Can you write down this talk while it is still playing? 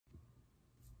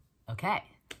Okay,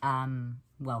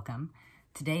 welcome.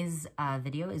 Today's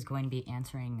video is going to be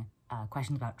answering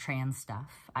questions about trans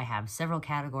stuff. I have several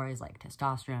categories like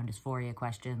testosterone, dysphoria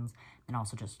questions, and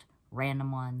also just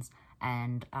random ones.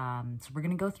 And so we're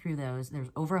going to go through those. There's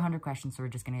over 100 questions, so we're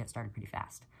just going to get started pretty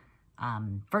fast.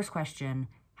 First question,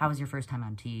 how was your first time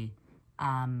on T?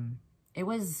 It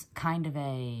was kind of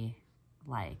a,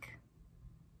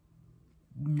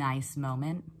 nice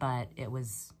moment, but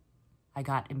I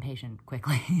got impatient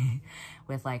quickly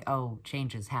with oh,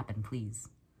 changes happen, please.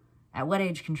 At what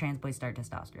age can trans boys start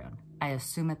testosterone? I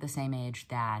assume at the same age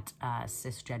that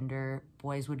cisgender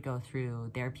boys would go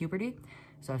through their puberty.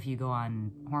 So if you go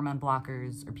on hormone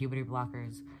blockers or puberty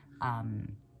blockers,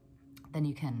 then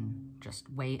you can just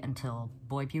wait until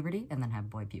boy puberty and then have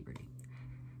boy puberty.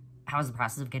 How was the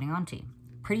process of getting on T?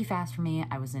 Pretty fast for me.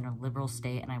 I was in a liberal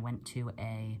state and I went to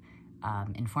a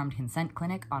informed consent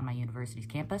clinic on my university's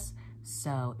campus.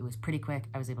 So it was pretty quick.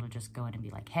 I was able to just go in and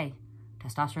be like, hey,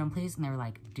 testosterone, please. And they were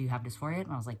like, do you have dysphoria?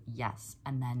 And I was like, yes.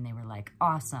 And then they were like,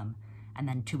 awesome. And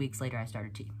then 2 weeks later, I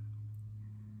started T.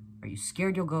 Are you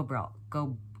scared you'll go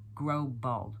grow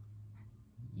bald?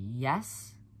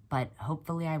 Yes, but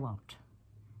hopefully I won't.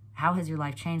 How has your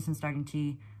life changed since starting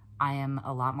T? I am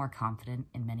a lot more confident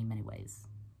in many, many ways.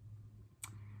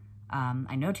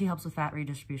 I know T helps with fat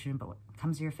redistribution, but when it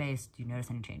comes to your face, do you notice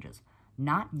any changes?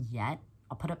 Not yet.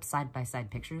 I'll put up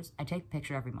side-by-side pictures. I take a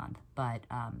picture every month, but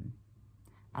I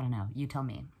don't know. You tell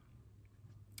me.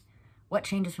 What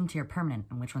changes from T are permanent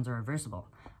and which ones are reversible?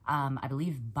 I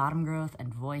believe bottom growth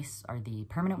and voice are the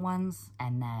permanent ones,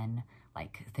 and then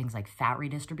things like fat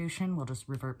redistribution will just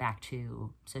revert back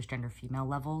to cisgender female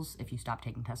levels if you stop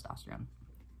taking testosterone.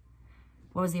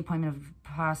 What was the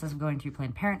process of going through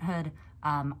Planned Parenthood?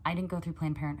 I didn't go through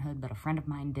Planned Parenthood, but a friend of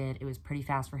mine did. It was pretty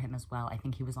fast for him as well. I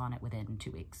think he was on it within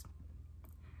 2 weeks.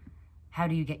 How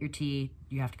do you get your T?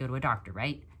 You have to go to a doctor,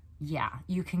 right? Yeah,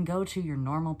 you can go to your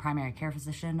normal primary care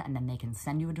physician and then they can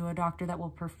send you to a doctor that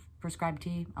will prescribe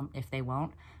T if they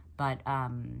won't. But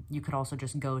you could also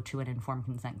just go to an informed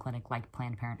consent clinic like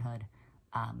Planned Parenthood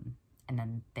and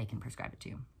then they can prescribe it to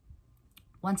you.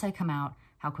 Once I come out,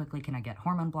 how quickly can I get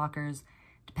hormone blockers?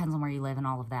 Depends on where you live and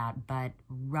all of that, but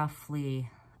roughly,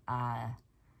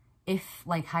 if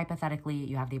hypothetically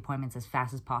you have the appointments as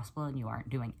fast as possible and you aren't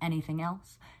doing anything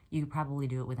else, you could probably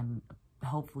do it within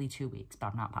hopefully 2 weeks, but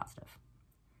I'm not positive.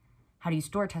 How do you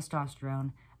store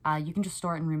testosterone? You can just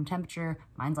store it in room temperature.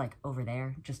 Mine's over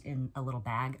there, just in a little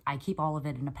bag. I keep all of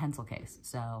it in a pencil case,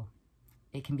 so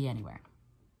it can be anywhere.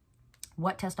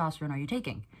 What testosterone are you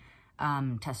taking?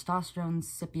 Testosterone,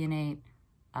 cypionate.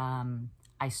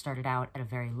 I started out at a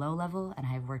very low level and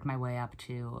I have worked my way up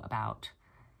to about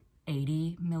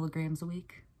 80 milligrams a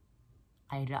week.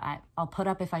 I'll put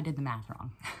up if I did the math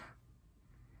wrong.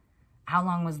 How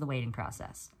long was the waiting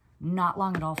process? Not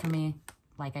long at all for me.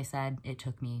 Like I said, it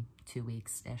took me 2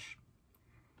 weeks-ish.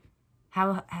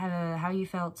 How you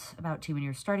felt about T when you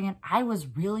were starting it? I was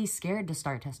really scared to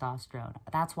start testosterone.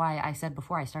 That's why I said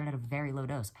before I started at a very low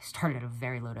dose. I started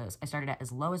at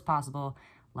as low as possible,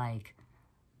 let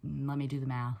me do the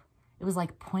math. It was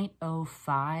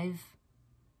 0.05.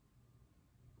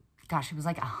 Gosh, it was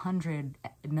 100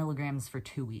 milligrams for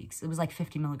 2 weeks. It was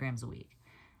 50 milligrams a week.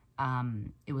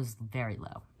 It was very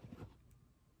low.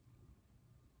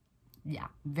 Yeah,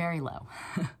 very low.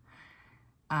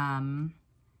 Are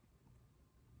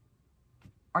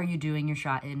you doing your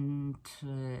shot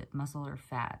into muscle or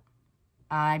fat?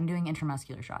 I'm doing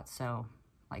intramuscular shots, so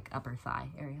upper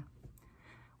thigh area.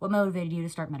 What motivated you to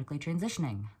start medically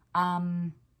transitioning?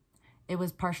 It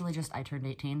was partially just I turned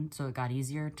 18, so it got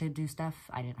easier to do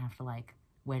stuff. I didn't have to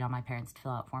wait on my parents to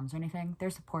fill out forms or anything. They're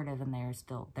supportive and they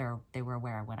were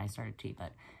aware when I started T,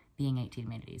 but being 18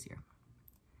 made it easier.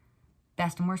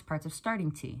 Best and worst parts of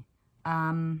starting T.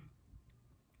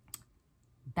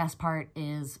 Best part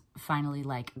is finally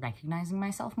recognizing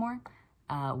myself more.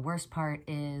 Worst part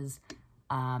is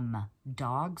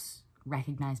dogs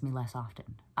recognize me less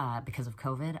often. Because of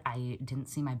COVID, I didn't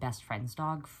see my best friend's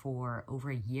dog for over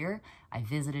a year. I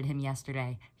visited him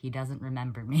yesterday. He doesn't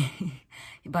remember me,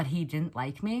 but he didn't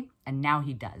like me, and now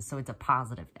he does, so it's a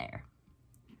positive there.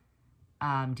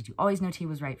 Did you always know T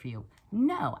was right for you?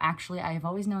 No, actually, I have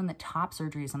always known that top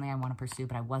surgery is something I want to pursue,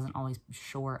 but I wasn't always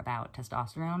sure about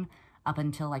testosterone up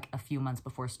until a few months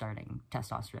before starting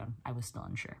testosterone. I was still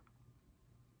unsure.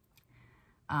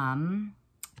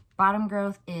 Bottom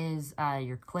growth is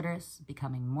your clitoris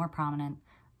becoming more prominent.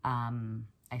 I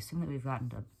assume that we've gotten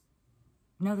to...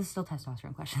 No, this is still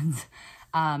testosterone questions.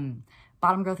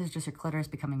 Bottom growth is just your clitoris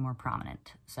becoming more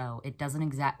prominent. So it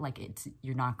doesn't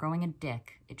you're not growing a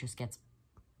dick. It just gets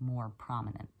more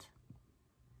prominent.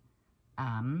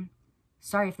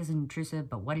 Sorry if this is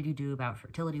intrusive, but what did you do about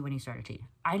fertility when you started T?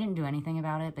 I didn't do anything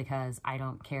about it because I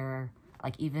don't care.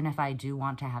 Like, even if I do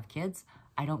want to have kids,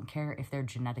 I don't care if they're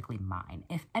genetically mine.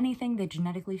 If anything, they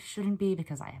genetically shouldn't be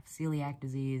because I have celiac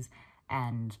disease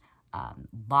and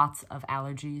lots of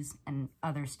allergies and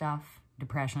other stuff,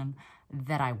 depression,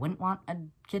 that I wouldn't want a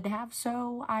kid to have.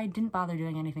 So I didn't bother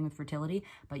doing anything with fertility,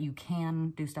 but you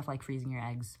can do stuff like freezing your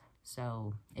eggs.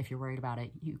 So if you're worried about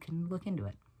it, you can look into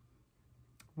it.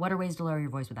 What are ways to lower your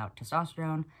voice without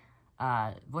testosterone?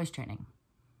 Voice training.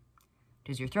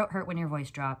 Does your throat hurt when your voice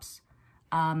drops?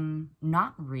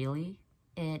 Not really.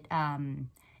 It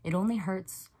only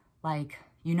hurts, like,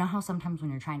 you know how sometimes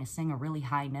when you're trying to sing a really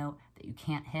high note that you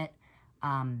can't hit,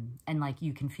 and like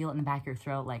you can feel it in the back of your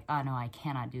throat, like, oh no, I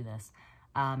cannot do this.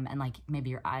 And like maybe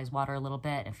your eyes water a little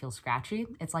bit and feel scratchy.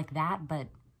 It's like that, but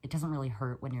it doesn't really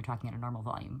hurt when you're talking at a normal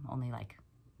volume, only like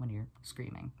when you're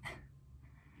screaming.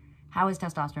 How has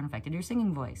testosterone affected your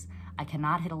singing voice? I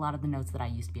cannot hit a lot of the notes that I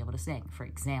used to be able to sing. For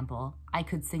example, I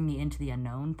could sing the Into the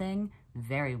Unknown thing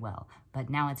very well, but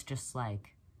now it's just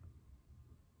like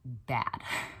bad.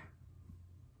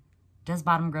 Does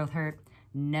bottom growth hurt?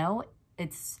 No,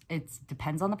 it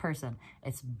depends on the person.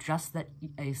 It's just that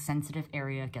a sensitive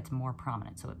area gets more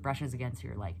prominent. So it brushes against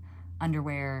your like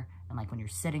underwear and like when you're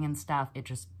sitting and stuff, it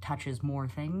just touches more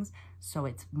things. So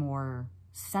it's more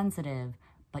sensitive,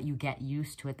 but you get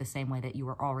used to it the same way that you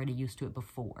were already used to it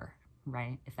before,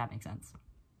 right? If that makes sense.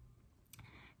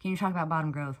 Can you talk about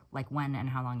bottom growth, like when and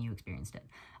how long you experienced it?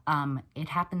 It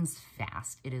happens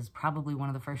fast. It is probably one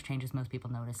of the first changes most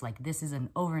people notice. Like, this is an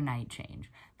overnight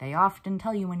change. They often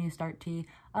tell you when you start T,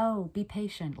 oh, be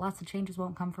patient. Lots of changes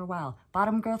won't come for a while.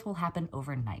 Bottom growth will happen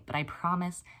overnight, but I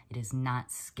promise it is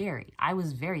not scary. I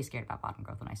was very scared about bottom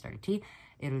growth when I started T.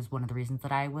 It was one of the reasons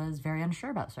that I was very unsure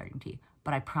about starting T,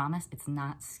 but I promise it's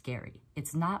not scary.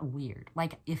 It's not weird.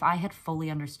 Like, if I had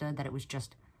fully understood that it was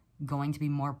just going to be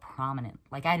more prominent,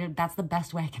 like that's the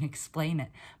best way I can explain it,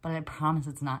 but I promise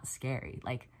it's not scary.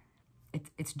 Like,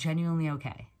 it's genuinely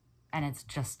okay, and it's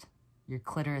just your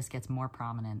clitoris gets more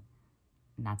prominent,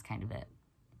 and that's kind of it.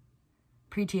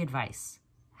 Pre-T advice: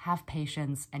 have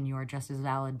patience, and you are just as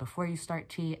valid before you start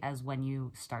T as when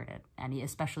you start it, and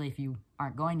especially if you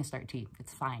aren't going to start T,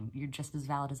 it's fine. You're just as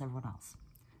valid as everyone else.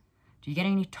 Do you get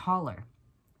any taller?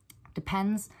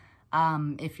 Depends.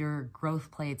 If your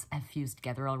growth plates have fused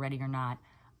together already or not.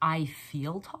 I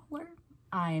feel taller.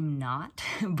 I'm not,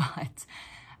 but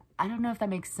I don't know if that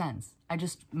makes sense. I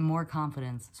just more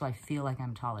confidence, so I feel like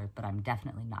I'm taller, but I'm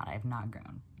definitely not. I have not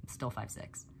grown. I'm still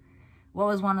 5'6". What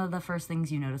was one of the first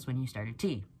things you noticed when you started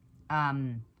T?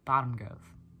 Bottom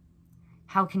growth.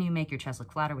 How can you make your chest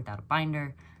look flatter without a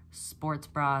binder? Sports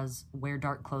bras, wear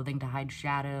dark clothing to hide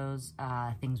shadows,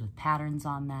 things with patterns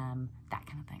on them, that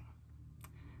kind of thing.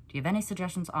 Do you have any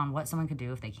suggestions on what someone could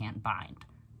do if they can't bind?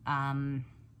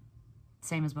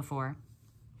 Same as before,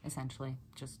 essentially.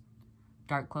 Just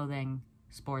dark clothing,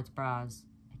 sports bras,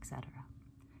 etc.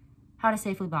 How to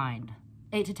safely bind.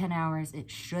 8 to 10 hours.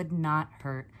 It should not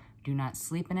hurt. Do not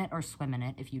sleep in it or swim in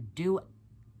it. If you do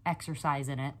exercise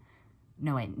in it,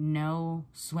 no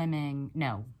swimming,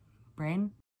 no.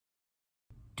 Brain?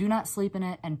 Do not sleep in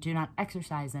it and do not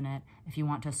exercise in it. If you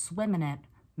want to swim in it,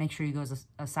 make sure you go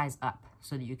a size up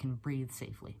so that you can breathe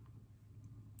safely.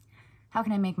 How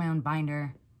can I make my own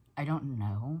binder? I don't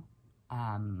know.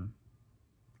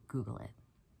 Google it.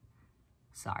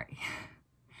 Sorry.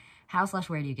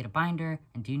 How/where do you get a binder?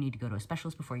 And do you need to go to a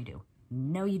specialist before you do?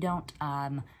 No, you don't.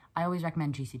 I always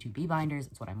recommend GC2B binders.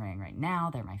 It's what I'm wearing right now.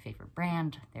 They're my favorite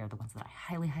brand. They're the ones that I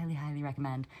highly, highly, highly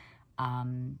recommend.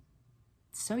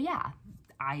 So yeah,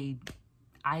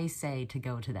 I say to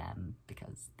go to them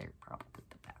because they're probably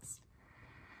the best.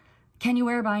 Can you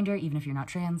wear a binder even if you're not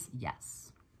trans?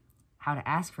 Yes. How to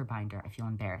ask for binder? I feel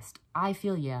embarrassed. I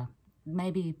feel yeah.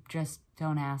 Maybe just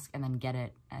don't ask and then get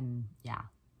it, and yeah.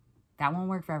 That won't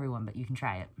work for everyone, but you can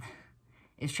try it.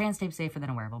 Is trans tape safer than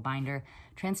a wearable binder?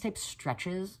 Trans tape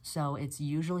stretches, so it's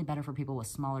usually better for people with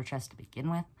smaller chests to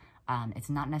begin with. It's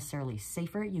not necessarily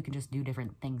safer. You can just do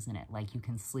different things in it. Like, you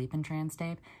can sleep in trans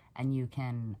tape and you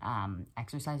can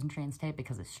exercise in trans tape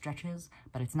because it stretches,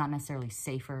 but it's not necessarily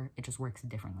safer. It just works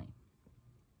differently.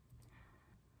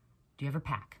 Do you ever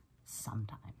pack?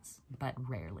 Sometimes, but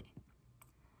rarely.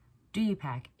 Do you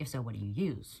pack? If so, what do you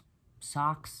use?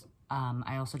 Socks.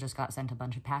 I also just got sent a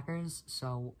bunch of packers,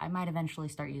 so I might eventually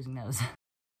start using those.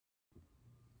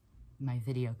 My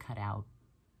video cut out.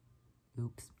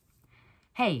 Oops.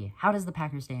 Hey, how does the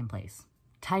packer stay in place?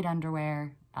 Tight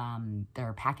underwear. There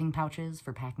are packing pouches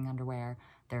for packing underwear.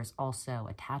 There's also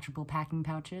attachable packing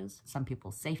pouches. Some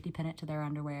people safety pin it to their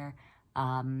underwear.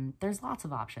 There's lots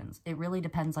of options. It really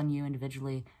depends on you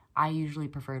individually. I usually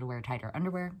prefer to wear tighter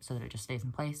underwear so that it just stays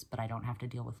in place, but I don't have to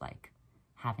deal with like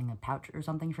having a pouch or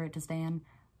something for it to stay in.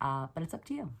 But it's up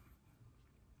to you.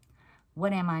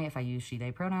 What am I if I use she,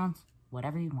 they pronouns?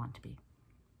 Whatever you want to be.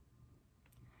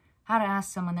 How to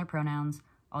ask someone their pronouns.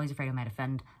 Always afraid I might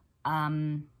offend.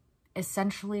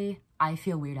 Essentially, I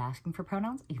feel weird asking for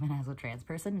pronouns, even as a trans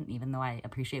person, and even though I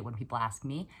appreciate when people ask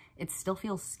me, it still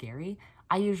feels scary.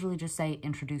 I usually just say,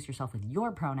 introduce yourself with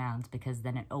your pronouns, because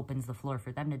then it opens the floor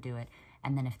for them to do it.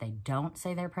 And then if they don't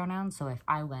say their pronouns, so if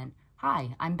I went,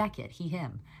 hi, I'm Beckett, he,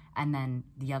 him, and then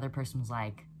the other person was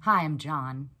like, hi, I'm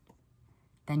John,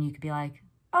 then you could be like,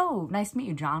 oh, nice to meet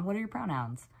you, John, what are your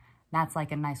pronouns? That's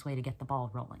like a nice way to get the ball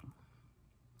rolling.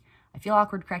 I feel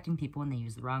awkward correcting people when they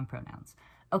use the wrong pronouns.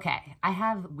 Okay, I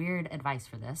have weird advice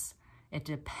for this. It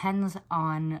depends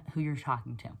on who you're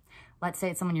talking to. Let's say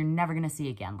it's someone you're never going to see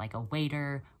again, like a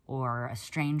waiter or a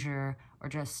stranger or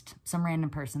just some random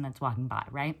person that's walking by,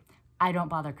 right? I don't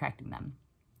bother correcting them.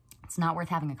 It's not worth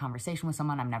having a conversation with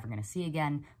someone I'm never going to see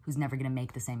again, who's never going to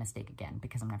make the same mistake again,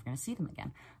 because I'm never going to see them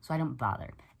again. So I don't bother.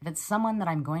 If it's someone that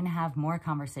I'm going to have more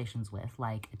conversations with,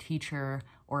 like a teacher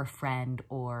or a friend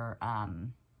or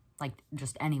like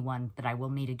just anyone that I will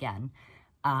meet again,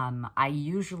 I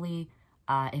usually,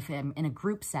 if I'm in a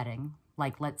group setting,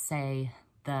 like let's say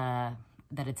that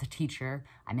it's a teacher,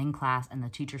 I'm in class and the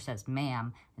teacher says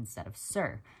ma'am instead of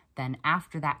sir, then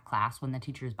after that class, when the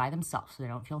teacher is by themselves, so they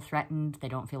don't feel threatened, they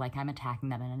don't feel like I'm attacking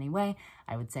them in any way,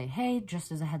 I would say, hey,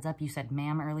 just as a heads up, you said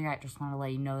ma'am earlier, I just want to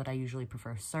let you know that I usually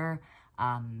prefer sir,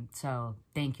 so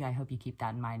thank you, I hope you keep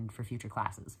that in mind for future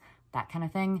classes, that kind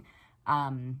of thing.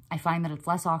 I find that it's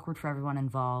less awkward for everyone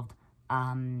involved.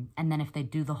 And then if they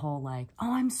do the whole like,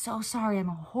 oh, I'm so sorry, I'm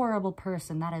a horrible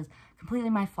person, that is completely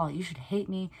my fault, you should hate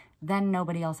me, then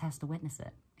nobody else has to witness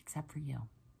it, except for you.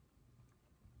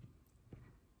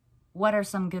 What are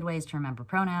some good ways to remember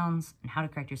pronouns and how to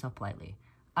correct yourself politely?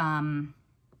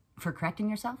 For correcting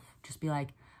yourself, just be like,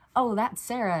 oh, that's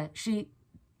Sarah,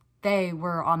 they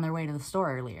were on their way to the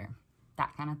store earlier.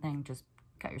 That kind of thing, just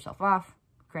cut yourself off,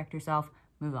 correct yourself,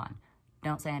 move on.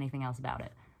 Don't say anything else about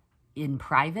it. In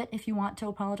private, if you want to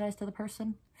apologize to the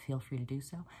person, feel free to do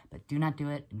so, but do not do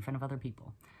it in front of other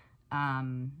people.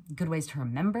 Good ways to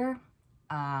remember,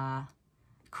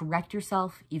 correct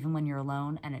yourself even when you're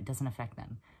alone and it doesn't affect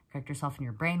them. Correct yourself in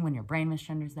your brain when your brain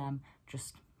misgenders them.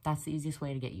 Just, that's the easiest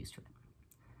way to get used to it.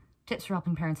 Tips for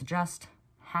helping parents adjust: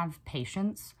 have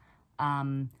patience,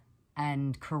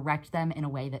 and correct them in a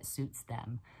way that suits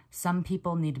them. Some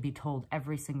people need to be told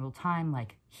every single time,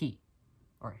 like he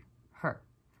or her.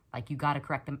 Like, you got to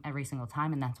correct them every single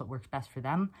time, and that's what works best for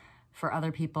them. For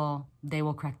other people, they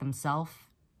will correct themselves,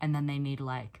 and then they need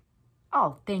like,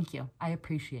 oh, thank you, I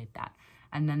appreciate that.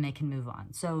 And then they can move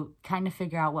on. So kind of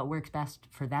figure out what works best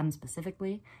for them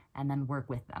specifically, and then work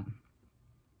with them.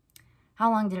 How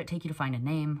long did it take you to find a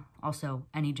name? Also,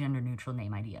 any gender-neutral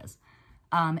name ideas.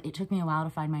 It took me a while to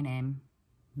find my name.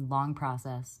 Long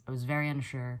process. I was very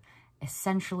unsure.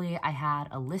 Essentially, I had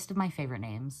a list of my favorite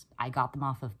names. I got them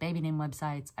off of baby name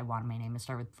websites. I wanted my name to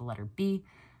start with the letter B,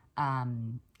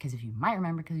 because if you might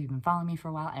remember, because you've been following me for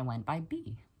a while, I went by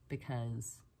B,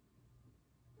 because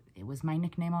it was my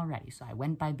nickname already. So I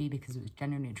went by B because it was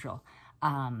gender neutral.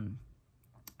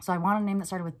 So I wanted a name that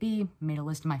started with B, made a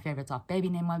list of my favorites off baby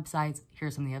name websites.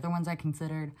 Here's some of the other ones I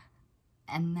considered.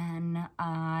 And then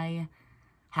I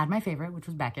had my favorite, which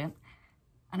was Beckett.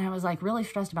 And I was like really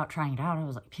stressed about trying it out. I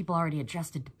was like, people already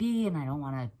adjusted to B and I don't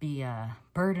want to be a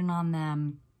burden on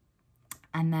them.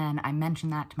 And then I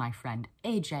mentioned that to my friend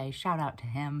AJ, shout out to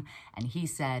him. And he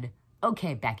said,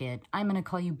 okay, Beckett, I'm going to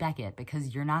call you Beckett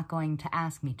because you're not going to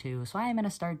ask me to. So I'm going to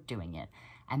start doing it.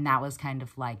 And that was kind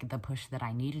of like the push that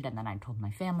I needed. And then I told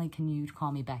my family, can you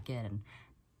call me Beckett? And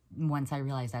once I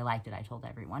realized I liked it, I told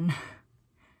everyone,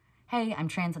 hey, I'm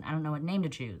trans and I don't know what name to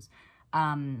choose.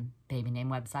 Baby name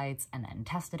websites, and then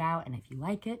test it out, and if you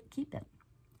like it, keep it.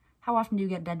 How often do you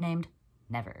get dead named?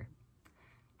 Never.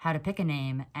 How to pick a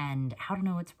name and how to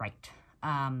know it's right.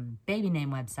 Baby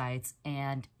name websites,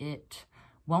 and it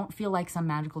won't feel like some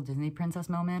magical Disney princess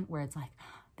moment where it's like,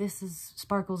 this is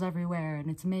sparkles everywhere and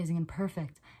it's amazing and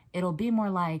perfect. It'll be more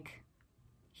like,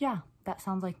 yeah, that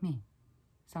sounds like me.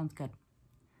 Sounds good.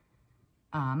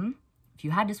 If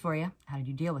you had dysphoria, how did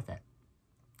you deal with it?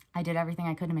 I did everything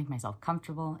I could to make myself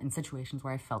comfortable in situations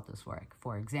where I felt dysphoric.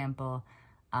 For example,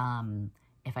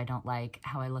 if I don't like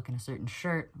how I look in a certain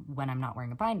shirt when I'm not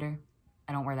wearing a binder,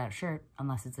 I don't wear that shirt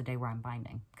unless it's a day where I'm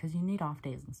binding, because you need off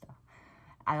days and stuff.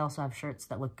 I also have shirts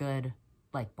that look good,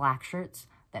 like black shirts,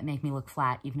 that make me look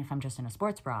flat even if I'm just in a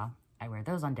sports bra. I wear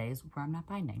those on days where I'm not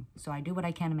binding. So I do what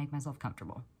I can to make myself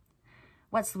comfortable.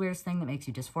 What's the weirdest thing that makes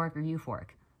you dysphoric or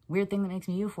euphoric? Weird thing that makes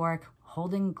me euphoric,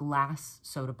 holding glass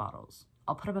soda bottles.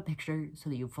 I'll put up a picture so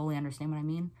that you fully understand what I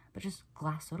mean, but just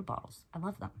glass soda bottles. I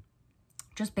love them.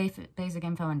 Just basic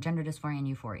info on gender dysphoria and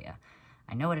euphoria.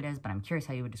 I know what it is, but I'm curious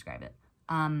how you would describe it.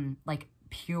 Like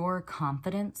pure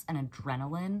confidence and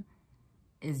adrenaline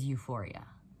is euphoria.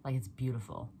 Like it's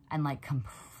beautiful. And like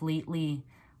completely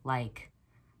like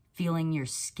feeling your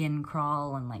skin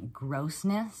crawl and like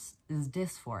grossness is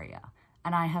dysphoria.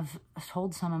 And I have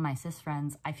told some of my cis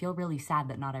friends, I feel really sad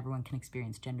that not everyone can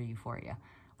experience gender euphoria.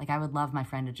 Like I would love my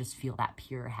friend to just feel that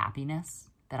pure happiness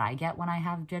that I get when I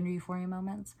have gender euphoria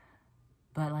moments.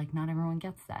 But like not everyone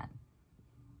gets that.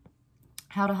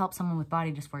 How to help someone with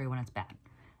body dysphoria when it's bad?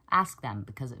 Ask them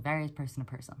because it varies person to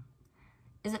person.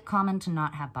 Is it common to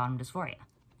not have bottom dysphoria?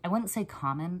 I wouldn't say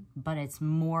common, but it's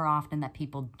more often that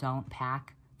people don't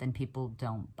pack than people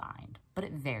don't bind. But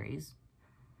it varies.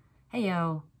 Hey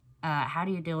yo, how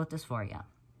do you deal with dysphoria?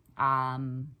 I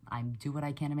do what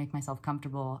I can to make myself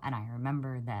comfortable, and I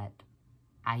remember that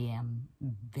I am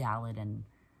valid and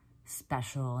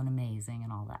special and amazing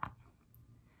and all that.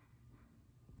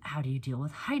 How do you deal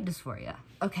with height dysphoria?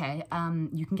 Okay,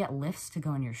 you can get lifts to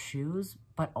go in your shoes,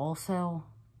 but also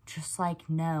just like,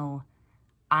 no,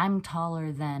 I'm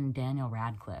taller than Daniel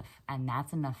Radcliffe, and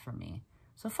that's enough for me.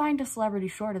 So find a celebrity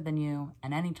shorter than you,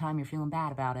 and anytime you're feeling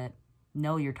bad about it,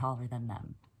 know you're taller than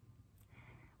them.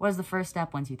 What is the first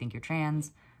step once you think you're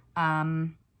trans?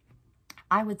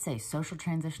 I would say social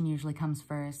transition usually comes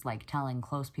first, like telling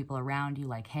close people around you,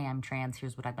 like, hey, I'm trans,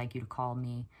 here's what I'd like you to call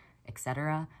me,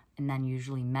 etc. And then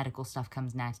usually medical stuff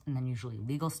comes next, and then usually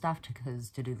legal stuff,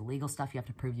 because to do the legal stuff, you have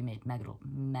to prove you made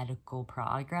medical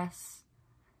progress.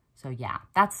 So yeah,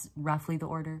 that's roughly the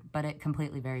order, but it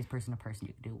completely varies person to person.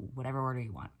 You can do whatever order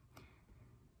you want.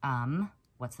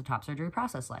 What's the top surgery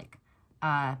process like?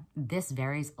 This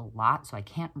varies a lot, so I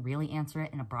can't really answer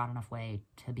it in a broad enough way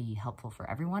to be helpful for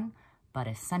everyone, but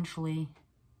essentially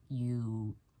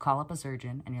you call up a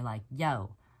surgeon and you're like,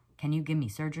 yo, can you give me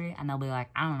surgery? And they'll be like,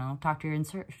 I don't know, talk to your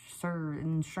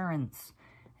insurance.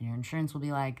 And your insurance will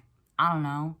be like, I don't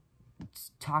know,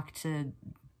 talk to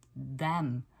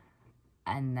them.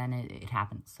 And then it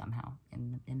happens somehow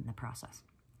in the process.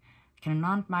 Can a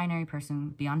non-binary person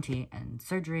be on T and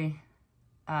surgery?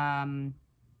 Could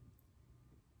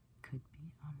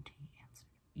be on T answer.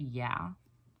 Yeah.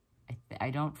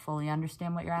 I don't fully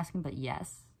understand what you're asking, but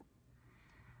yes.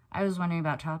 I was wondering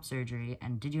about top surgery,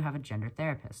 and did you have a gender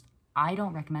therapist? I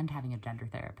don't recommend having a gender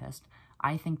therapist.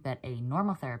 I think that a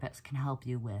normal therapist can help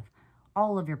you with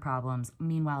all of your problems.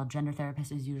 Meanwhile, a gender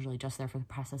therapist is usually just there for the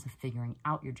process of figuring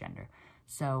out your gender.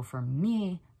 So for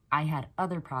me, I had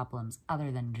other problems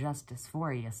other than just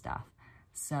dysphoria stuff.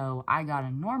 So I got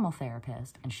a normal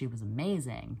therapist, and she was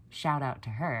amazing. Shout out to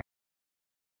her.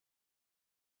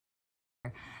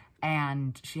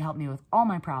 And she helped me with all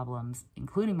my problems,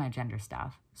 including my gender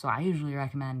stuff. So I usually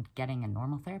recommend getting a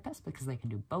normal therapist because they can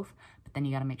do both, but then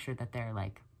you got to make sure that they're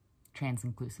like trans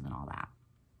inclusive and all that.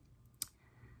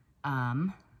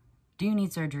 Do you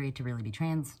need surgery to really be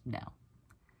trans? No.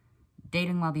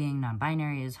 Dating while being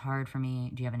non-binary is hard for me.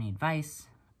 Do you have any advice?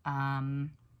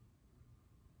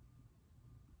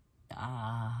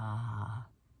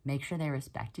 Make sure they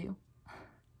respect you.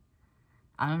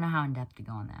 I don't know how in depth to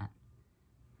go on that.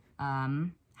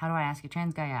 How do I ask a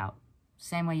trans guy out?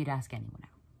 Same way you'd ask anyone out.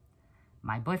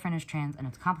 My boyfriend is trans and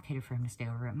it's complicated for him to stay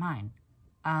over at mine.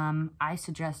 I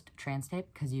suggest trans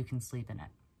tape because you can sleep in it.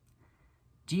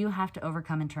 Do you have to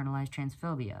overcome internalized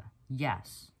transphobia?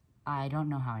 Yes. I don't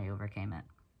know how I overcame it.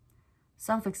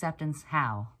 Self-acceptance,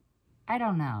 how? I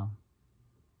don't know.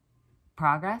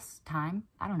 Progress? Time?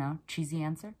 I don't know. Cheesy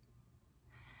answer.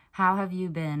 How have you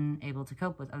been able to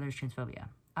cope with others' transphobia?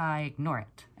 I ignore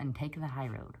it and take the high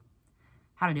road.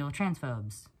 How to deal with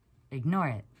transphobes? Ignore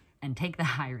it and take the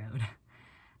high road.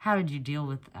 How did you deal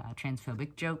with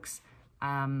transphobic jokes?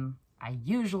 I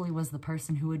usually was the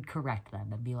person who would correct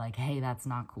them and be like, hey, that's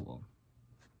not cool.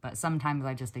 But sometimes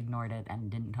I just ignored it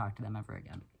and didn't talk to them ever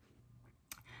again.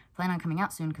 Plan on coming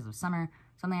out soon because of summer.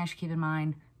 Something I should keep in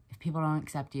mind, if people don't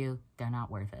accept you, they're not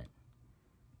worth it.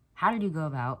 How did you go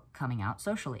about coming out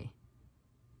socially?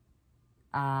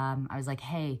 I was like,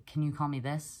 hey, can you call me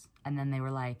this? And then they were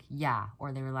like, yeah.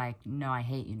 Or they were like, no, I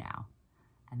hate you now.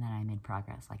 And then I made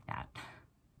progress like that.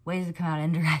 Ways to come out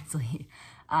indirectly.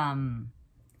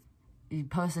 You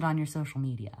post it on your social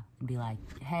media and be like,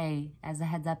 hey, as a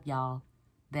heads up, y'all,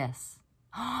 this.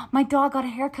 My dog got a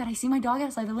haircut. I see my dog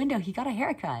outside the window. He got a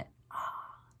haircut.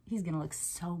 He's gonna look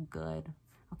so good.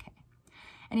 Okay.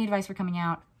 Any advice for coming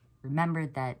out? remember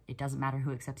that it doesn't matter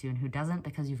who accepts you and who doesn't,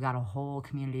 because you've got a whole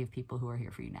community of people who are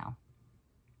here for you now.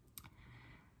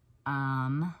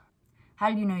 How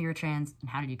did you know you were trans, and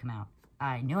how did you come out?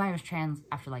 I knew I was trans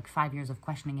after like 5 years of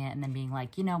questioning it and then being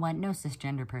like, you know what, no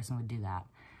cisgender person would do that.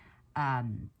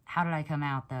 How did I come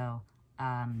out, though?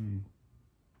 Kind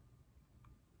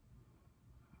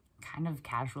of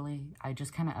casually. I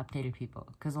just kind of updated people,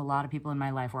 because a lot of people in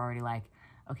my life were already like,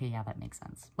 okay, yeah, that makes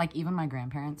sense. Like, even my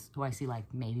grandparents, who I see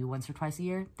like maybe once or twice a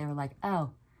year, they were like,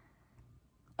 oh,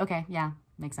 okay, yeah,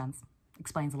 makes sense.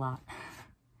 Explains a lot.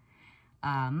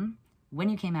 When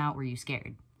you came out, were you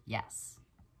scared? Yes.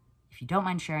 If you don't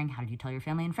mind sharing, how did you tell your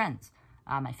family and friends?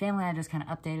 My family, I just kind of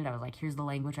updated. I was like, here's the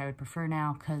language I would prefer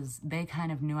now, because they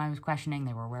kind of knew I was questioning.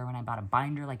 They were aware when I bought a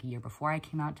binder like a year before I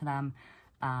came out to them.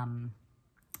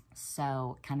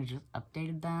 So kind of just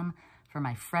updated them. For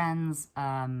my friends,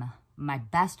 my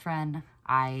best friend,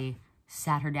 I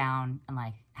sat her down and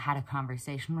like had a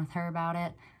conversation with her about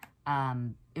it.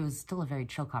 It was still a very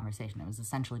chill conversation. It was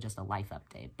essentially just a life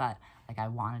update, but like I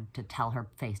wanted to tell her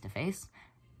face to face.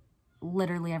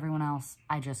 Literally everyone else,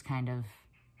 I just kind of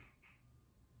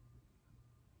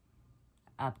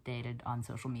updated on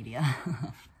social media.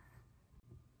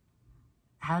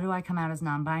 How do I come out as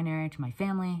non-binary to my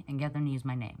family and get them to use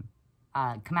my name?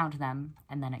 Come out to them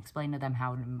and then explain to them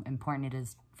how important it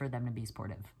is for them to be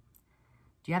supportive.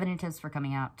 Do you have any tips for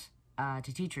coming out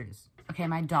to teachers? Okay,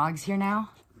 my dog's here now.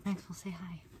 Max will say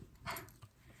hi.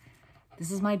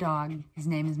 This is my dog. His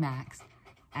name is Max,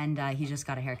 and he just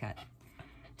got a haircut.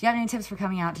 Do you have any tips for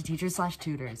coming out to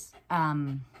teachers/tutors?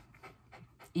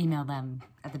 Email them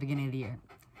at the beginning of the year.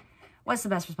 What's the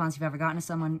best response you've ever gotten to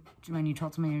someone when you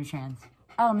told someone you're trans?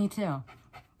 Oh, me too.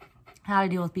 How to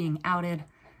deal with being outed.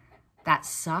 That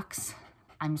sucks.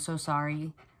 I'm so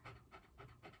sorry.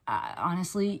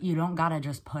 Honestly, you don't gotta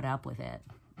just put up with it.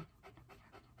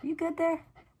 You good there?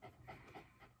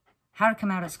 How to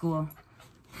come out at school.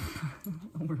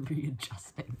 We're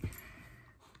readjusting.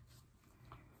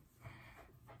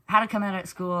 How to come out at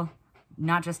school,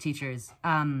 not just teachers.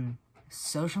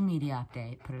 Social media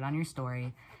update, put it on your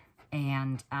story.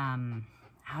 And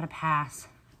how to pass.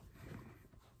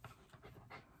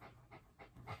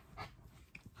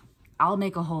 I'll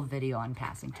make a whole video on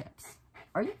passing tips.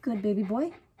 Are you good, baby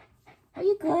boy? Are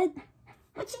you good?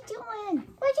 What you doing?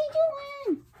 What you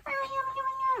doing?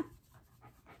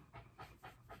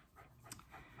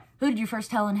 Who did you first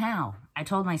tell and how? I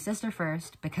told my sister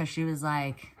first because she was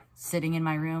like sitting in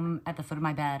my room at the foot of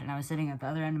my bed and I was sitting at the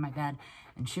other end of my bed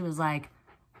and she was like,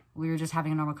 we were just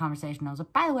having a normal conversation. I was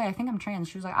like, by the way, I think I'm trans.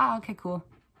 She was like, oh, okay, cool.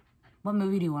 What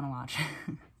movie do you want to watch?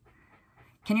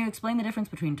 Can you explain the difference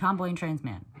between tomboy and trans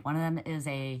man? One of them is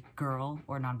a girl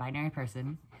or non-binary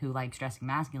person who likes dressing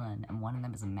masculine, and one of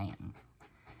them is a man.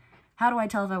 How do I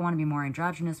tell if I want to be more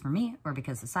androgynous for me or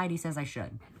because society says I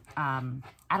should? I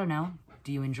don't know.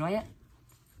 Do you enjoy it?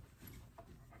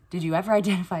 Did you ever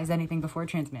identify as anything before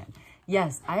trans man?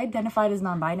 Yes, I identified as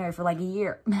non-binary for like a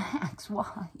year. Max,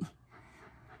 why?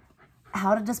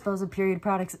 How to dispose of period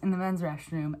products in the men's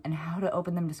restroom and how to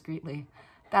open them discreetly.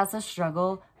 That's a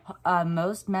struggle.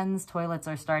 Most men's toilets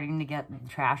are starting to get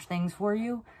trash things for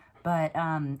you, but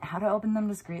how to open them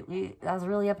discreetly, that's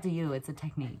really up to you. It's a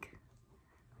technique.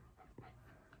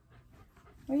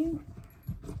 Are you?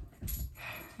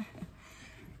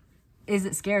 Is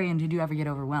it scary and did you ever get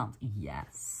overwhelmed?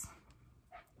 Yes.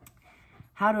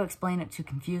 How to explain it to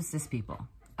confused cis people?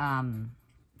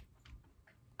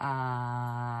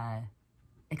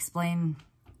 Explain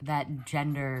that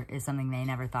gender is something they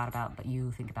never thought about, but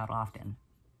you think about often.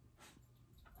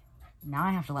 Now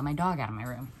I have to let my dog out of my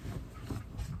room.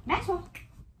 Maxwell.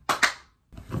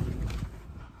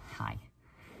 Hi.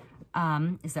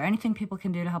 Is there anything people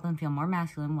can do to help them feel more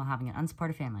masculine while having an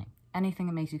unsupportive family? Anything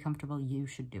that makes you comfortable, you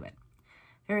should do it.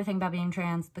 Favorite thing about being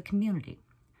trans? The community.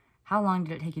 How long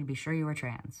did it take you to be sure you were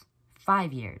trans?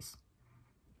 5 years.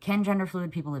 Can gender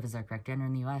fluid people live as their correct gender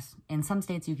in the US? In some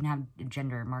states you can have a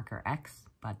gender marker X,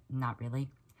 but not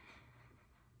really.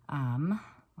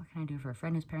 What can I do for a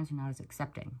friend whose parents are not as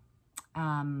accepting?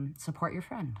 Support your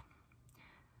friend.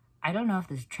 I don't know if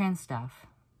this is trans stuff,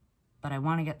 but I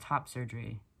want to get top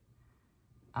surgery.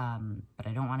 But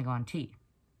I don't want to go on T.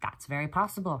 That's very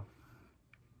possible.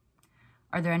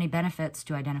 Are there any benefits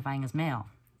to identifying as male?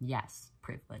 Yes,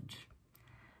 privilege.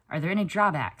 Are there any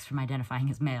drawbacks from identifying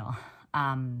as male?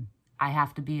 I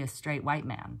have to be a straight white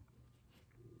man.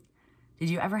 Did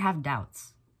you ever have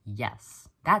doubts? Yes.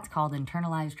 That's called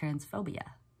internalized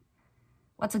transphobia.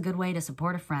 What's a good way to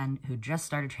support a friend who just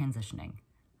started transitioning?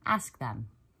 Ask them.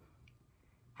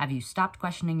 Have you stopped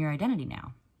questioning your identity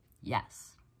now?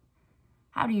 Yes.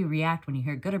 How do you react when you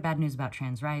hear good or bad news about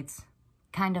trans rights?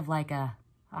 Kind of like a,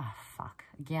 oh, fuck,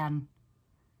 again.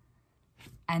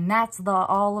 And that's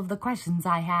all of the questions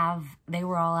I have. They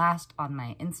were all asked on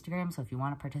my Instagram, so if you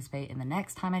want to participate in the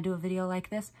next time I do a video like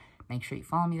this, make sure you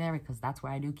follow me there because that's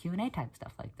where I do Q&A type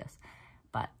stuff like this.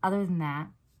 But other than that,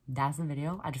 that's the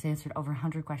video. I just answered over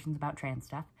 100 questions about trans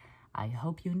stuff. I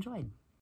hope you enjoyed.